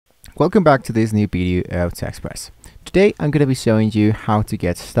Welcome back to this new video of TechExpress. Today I'm going to be showing you how to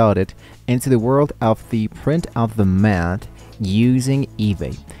get started into the world of the print on demand using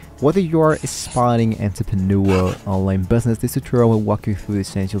eBay. Whether you are aspiring entrepreneur, online business, this tutorial will walk you through the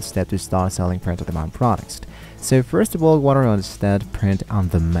essential steps to start selling print on demand products. So first of all, we want to understand print on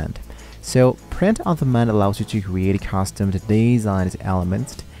demand. So print on demand allows you to create custom designed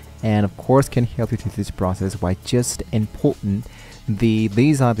elements and of course can help you through this process by just importing the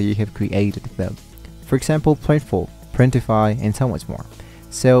design that you have created though. For example, Printful, Printify, and so much more.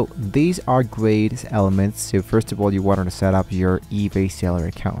 So these are great elements. So first of all, you want to set up your eBay seller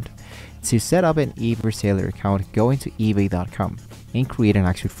account. To set up an eBay seller account, go into ebay.com and create an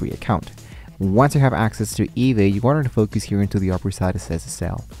actual free account. Once you have access to eBay, you want to focus here into the upper side that says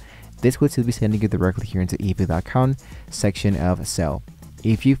sell. This will still be sending you directly here into ebay.com section of sell.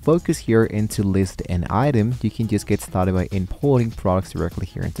 If you focus here into list an item, you can just get started by importing products directly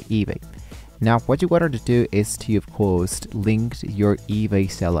here into eBay. Now what you want to do is to of course link your eBay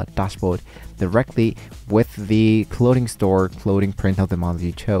seller dashboard directly with the clothing store clothing print on demand that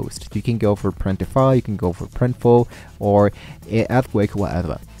you chose. You can go for Printify, you can go for Printful, or Earthquake,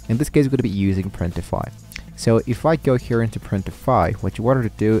 whatever. In this case, we're going to be using Printify. So if I go here into Printify, what you want to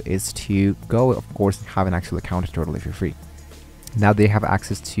do is to go, of course, have an actual account totally for free. Now they have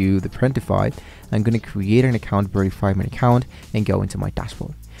access to the Printify. I'm going to create an account, verify my account, and go into my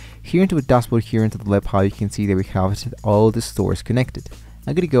dashboard. Here into the dashboard, here into the left panel, you can see that we have all the stores connected.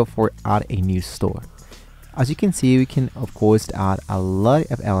 I'm going to go for add a new store. As you can see, we can of course add a lot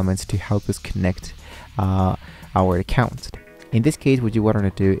of elements to help us connect our accounts. In this case, what you want to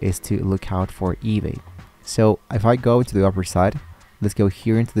do is to look out for eBay. So if I go to the upper side, let's go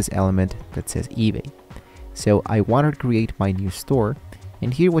here into this element that says eBay. So I want to create my new store,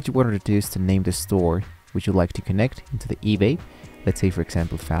 and here what you want to do is to name the store which you like to connect into the eBay. Let's say for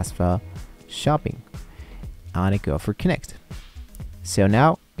example fast shopping, and I go for connect. So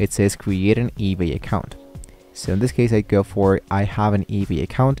now it says create an eBay account. So in this case I go for I have an eBay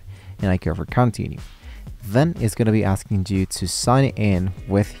account, and I go for continue. Then it's going to be asking you to sign in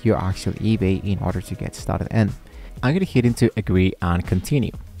with your actual eBay in order to get started in. I'm going to hit into agree and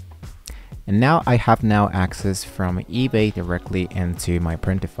continue. And now I have access from eBay directly into my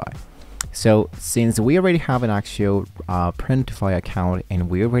Printify. So since we already have an actual Printify account and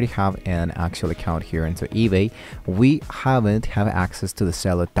we already have an actual account here into eBay, we haven't have access to the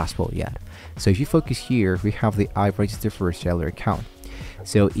seller dashboard yet. So if you focus here, we have the I register for a seller account.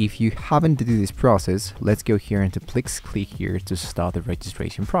 So if you haven't to do this process, let's go here and click here to start the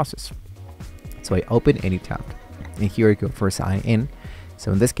registration process. So I open any tab, and here I go for sign in.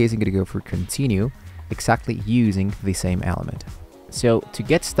 So in this case, I'm going to go for continue, exactly using the same element. So to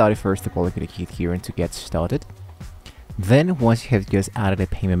get started, first of all, I'm going to hit here and to get started. Then once you have just added a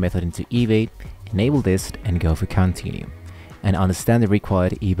payment method into eBay, enable this and go for continue. And understand the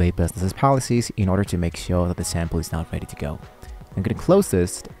required eBay business policies in order to make sure that the sample is not ready to go. I'm going to close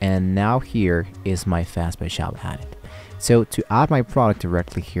this, and now here is my Fastbuy shop added. So to add my product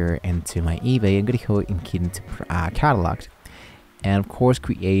directly here into my eBay, I'm going to go and key into catalog. And of course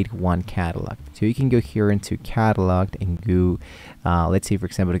create one catalog. So you can go here into catalog and go let's say for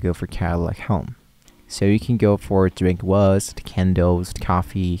example to go for catalog home. So you can go for drink was, candles,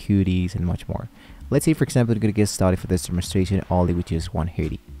 coffee, hoodies, and much more. Let's say for example we're going to get started for this demonstration only with just one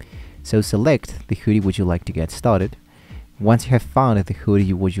hoodie. So select the hoodie would you like to get started. Once you have found the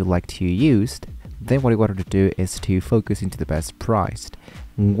hoodie would you like to use, then what you want to do is to focus into the best price.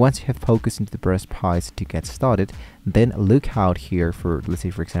 Once you have focused into the best price to get started, then look out here for, let's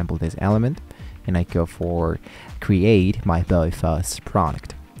say for example this element, and I go for create my very first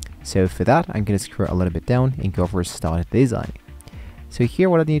product. So for that I'm going to scroll a little bit down and go for start design. So here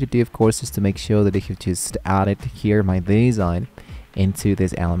what I need to do of course is to make sure that I have just added here my design into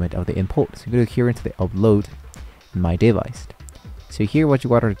this element of the import. So I'm going to here into the upload my device. So here what you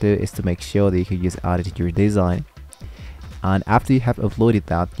want to do is to make sure that you can just add it to your design. And after you have uploaded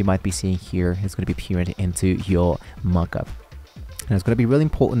that, you might be seeing here it's going to be appearing into your mockup. And it's going to be really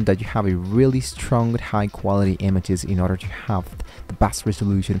important that you have a really strong high quality images in order to have the best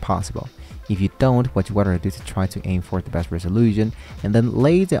resolution possible. If you don't, what you want to do is to try to aim for the best resolution, and then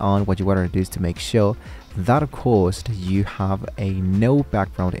later on what you want to do is to make sure that of course you have a no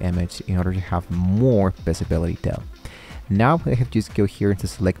background image in order to have more visibility though. Now I have to just go here to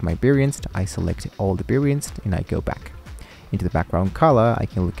select my variants. I select all the variants and I go back. Into the background color, I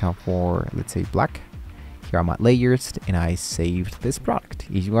can look out for, let's say, black. Here are my layers, and I saved this product.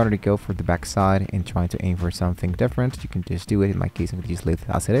 If you wanted to go for the back side and try to aim for something different, you can just do it. In my case, I'm going to just leave it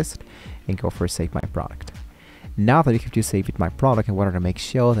as it is and go for save my product. Now that I have just saved my product, I wanted to make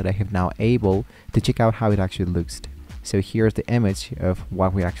sure that I have now able to check out how it actually looks. So here's the image of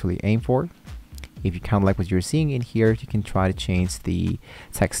what we actually aim for. If you kind of like what you're seeing in here, you can try to change the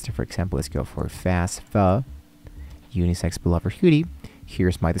text. For example, let's go for fast fur unisex pullover hoodie.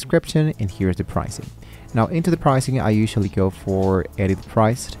 Here's my description and here's the pricing. Now into the pricing, I usually go for edit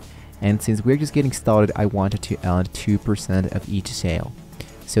priced, and since we're just getting started, I wanted to earn 2% of each sale.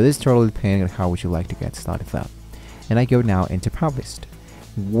 So this is totally depending on how would you like to get started up. And I go now into published.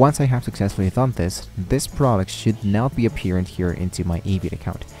 Once I have successfully done this, this product should now be appearing here into my eBay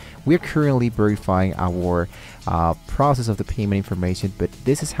account. We're currently verifying our process of the payment information, but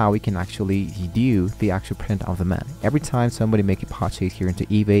this is how we can actually do the actual print on demand. Every time somebody make a purchase here into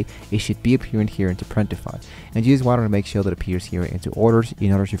eBay, it should be appearing here into Printify. And you just want to make sure that it appears here into orders.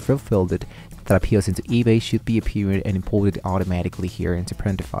 In order to fulfill it, that appears into eBay should be appearing and imported automatically here into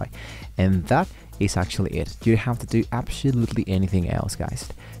Printify. And that is actually it. You don't have to do absolutely anything else, guys.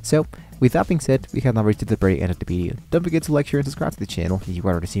 So with that being said, we have now reached the very end of the video. Don't forget to like, share, and subscribe to the channel if you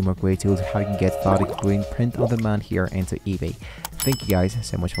want to see more great tools how you can get started doing print on demand here into eBay. Thank you guys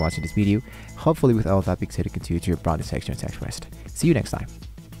so much for watching this video. Hopefully with all that being said, you continue to your browser section of TechQuest. See you next time.